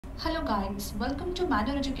Hello guys, welcome to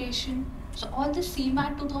Manual Education. So all the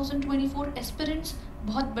CMAT 2024 aspirants,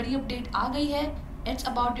 बहुत बड़ी update आ गई है. It's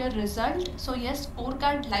about your result. So yes,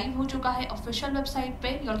 scorecard live हो चुका है official website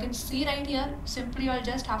पे. You all can see right here. Simply you all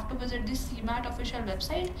just have to visit the CMAT official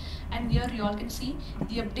website, and here you all can see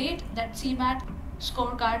the update that CMAT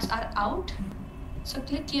scorecards are out. So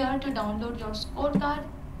click here to download your scorecard.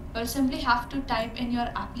 You'll simply have to type in your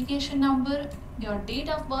application number, your date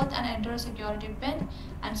of birth, and enter a security pin,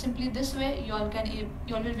 and simply this way you all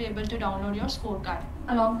will be able to download your scorecard.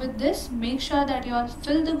 Along with this, make sure that you all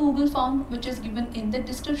fill the Google form which is given in the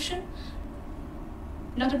description.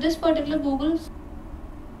 Now to this particular Google,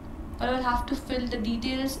 you will have to fill the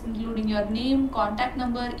details including your name, contact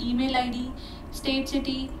number, email ID, state,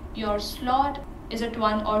 city, your slot, is it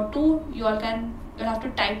 1 or 2, you'll have to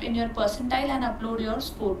type in your percentile and upload your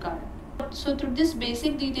scorecard. So through this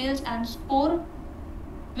basic details and score,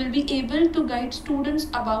 will be able to guide students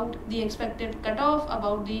about the expected cutoff,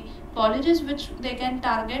 about the colleges which they can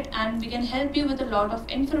target, and we can help you with a lot of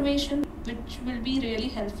information which will be really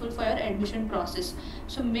helpful for your admission process.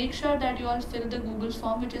 So make sure that you all fill the Google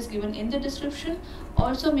form which is given in the description.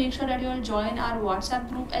 Also make sure that you all join our WhatsApp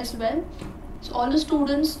group as well. So all the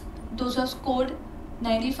students, those who have scored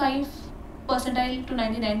 95 percentile to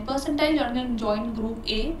 99 percentile, you are going to join group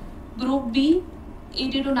A. Group B,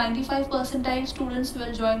 80 to 95 percentile students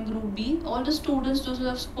will join group B. All the students those who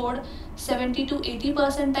have scored 70 to 80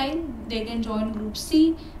 percentile, they can join group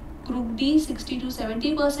C. Group D, 60 to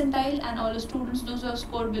 70 percentile, and all the students those who have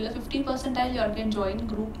scored below 50 percentile, you all can join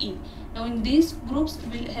group E. Now in these groups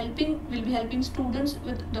will be helping students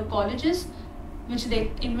with the colleges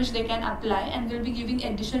in which they can apply, and we'll be giving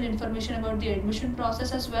additional information about the admission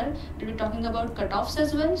process as well. We'll be talking about cutoffs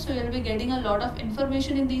as well. So you'll be getting a lot of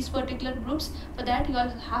information in these particular groups. For that, you all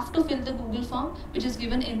have to fill the Google form which is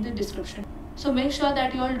given in the description. So make sure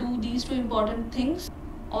that you all do these two important things.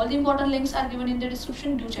 All the important links are given in the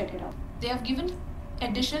description. Do check it out. They have given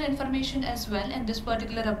additional information as well in this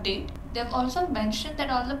particular update. They have also mentioned that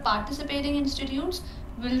all the participating institutes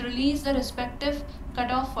will release the respective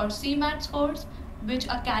cutoff for CMAT scores which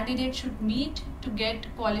a candidate should meet to get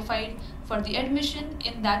qualified for the admission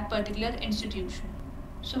in that particular institution.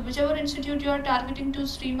 So whichever institute you are targeting to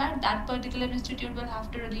stream at, that particular institute will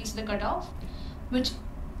have to release the cutoff which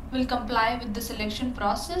will comply with the selection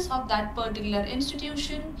process of that particular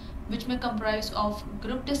institution, which may comprise of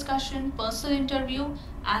group discussion, personal interview,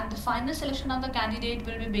 and the final selection of the candidate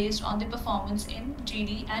will be based on the performance in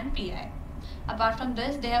GD and PI. Apart from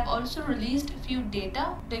this, they have also released few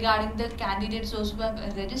data regarding the candidates those who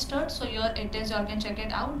have registered. So here it is, you all can check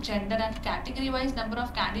it out, gender and category wise number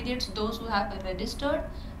of candidates those who have registered.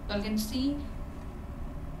 You all can see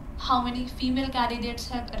how many female candidates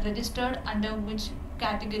have registered, under which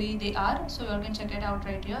category they are. So you all can check it out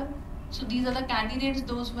right here. So these are the candidates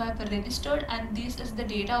those who have registered, and this is the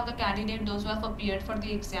data of the candidate those who have appeared for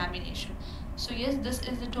the examination. So yes, this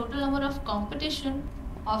is the total number of competition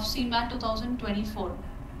of CMAT 2024.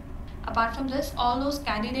 Apart from this, all those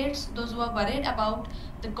candidates those who are worried about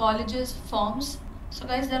the colleges forms, so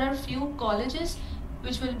guys, there are few colleges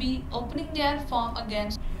which will be opening their form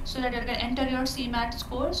again so that you can enter your CMAT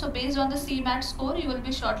score. So based on the CMAT score, you will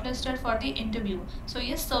be shortlisted for the interview. So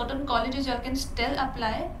yes, certain colleges you can still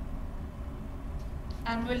apply,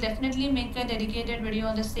 and we'll definitely make a dedicated video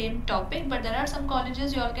on the same topic. But there are some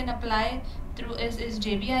colleges you all can apply through is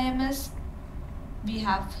JBIMS. We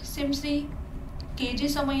have SIMSRI, KG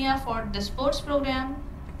Samaya for the sports program,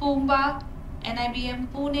 Pumba, NIBM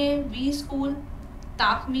Pune, V School,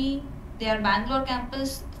 TAPME, their Bangalore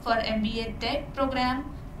campus for MBACET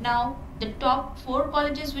program. Now the top 4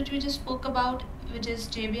 colleges which we just spoke about, which is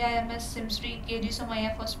JBIMS, SIMSRI, KG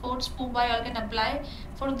Samaya for sports, Pumba, you all can apply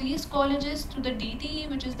for these colleges through the DTE,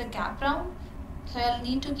 which is the cap round. So you'll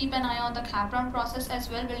need to keep an eye on the cap round process as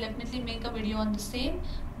well. We'll definitely make a video on the same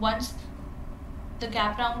once the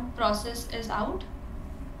cap round process is out.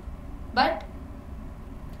 But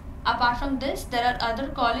apart from this, there are other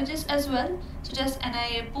colleges as well, such as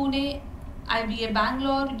NIA Pune, IBA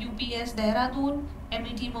Bangalore, UPS Dehradun,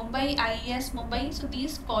 MET Mumbai, IES Mumbai. So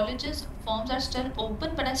these colleges forms are still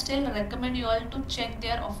open, but I still recommend you all to check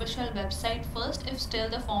their official website first if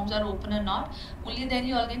still the forms are open or not. Only then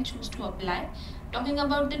you all can choose to apply. Talking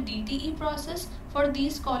about the DTE process for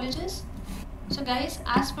these colleges, so guys,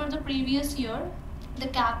 as per the previous year, the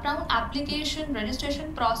cap round application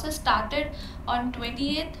registration process started on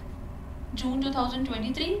 28th June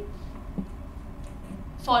 2023.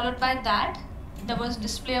 Followed by that, there was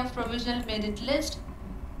display of provisional merit list,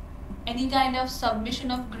 any kind of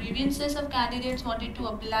submission of grievances of candidates wanted to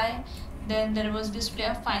apply, Then there was display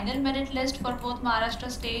of final merit list for both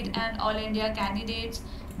Maharashtra state and all India candidates.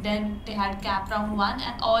 Then they had cap round 1,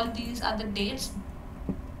 and all these are the dates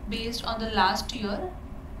based on the last year.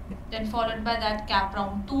 Then followed by that cap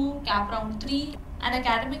round 2, cap round 3. An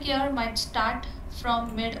academic year might start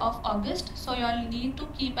from mid of August, so you all need to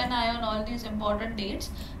keep an eye on all these important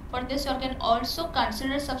dates. For this, you all can also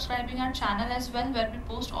consider subscribing our channel as well, where we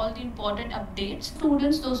post all the important updates.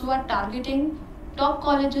 Students, those who are targeting top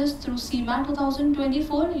colleges through CMAT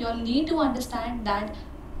 2024, you all need to understand that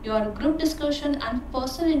your group discussion and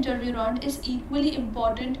personal interview round is equally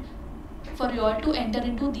important for you all to enter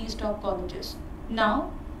into these top colleges.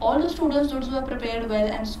 Now, all the students, those who have prepared well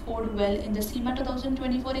and scored well in the CMAT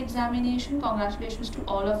 2024 examination, congratulations to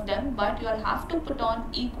all of them. But you all have to put on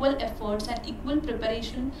equal efforts and equal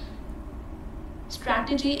preparation,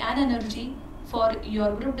 strategy and energy for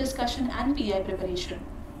your group discussion and PI preparation.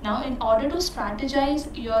 Now, in order to strategize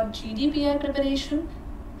your GDPI preparation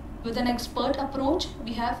with an expert approach,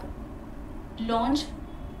 we have launched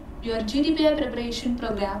your GDPI preparation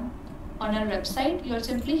program on our website. You'll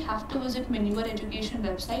simply have to visit Manure Education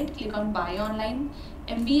website, click on Buy Online,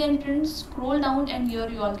 MBA entrance, scroll down, and here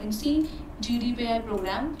you all can see GDPI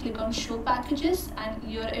program. Click on Show Packages, and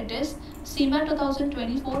here it is CMAT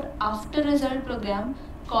 2024 After Result Program,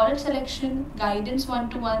 College Selection, Guidance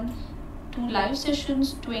 1-to-1, 2 live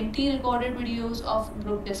sessions, 20 recorded videos of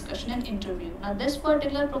group discussion and interview. Now this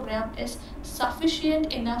particular program is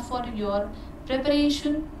sufficient enough for your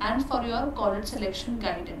preparation and for your college selection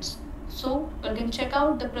guidance. So you can check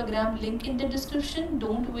out the program link in the description.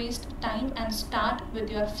 Don't waste time and start with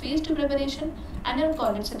your phase 2 preparation and your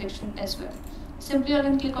college selection as well. Simply you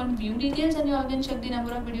can click on view details, and you all can check the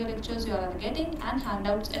number of video lectures you all are getting and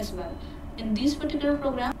handouts as well. In this particular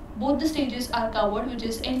program, both the stages are covered, which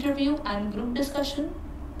is interview and group discussion,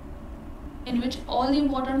 in which all the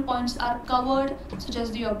important points are covered, such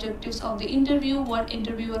as the objectives of the interview, what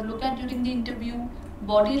interviewer look at during the interview,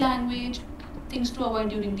 body language, things to avoid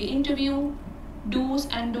during the interview, do's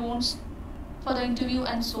and don'ts for the interview,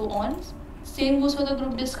 and so on. Same goes for the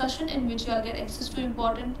group discussion, in which you all get access to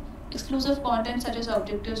important exclusive content such as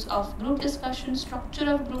objectives of group discussion, structure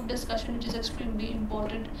of group discussion, which is extremely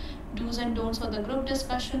important, do's and don'ts for the group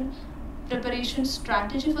discussion, preparation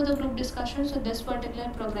strategy for the group discussion. So this particular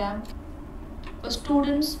program for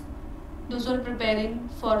students, those who are preparing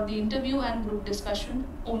for the interview and group discussion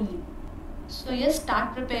only. So yes,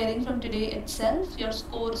 start preparing from today itself. Your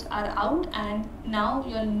scores are out, and now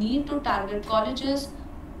you'll need to target colleges.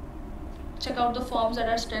 Check out the forms that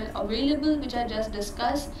are still available, which I just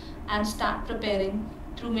discussed, and start preparing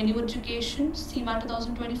through Manure Education CMAT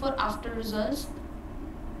 2024 After Results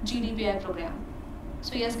GDPI program.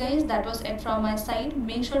 So yes guys, that was it from my side.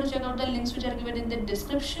 Make sure to check out the links which are given in the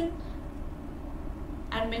description,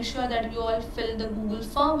 and make sure that you all fill the Google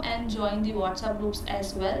form and join the WhatsApp groups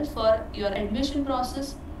as well for your admission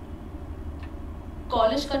process,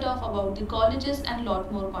 college cutoff, about the colleges, and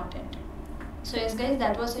lot more content. So yes guys,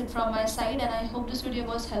 that was it from my side, and I hope this video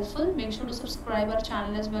was helpful. Make sure to subscribe our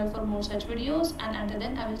channel as well for more such videos, and until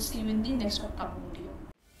then I will see you in the next upcoming video.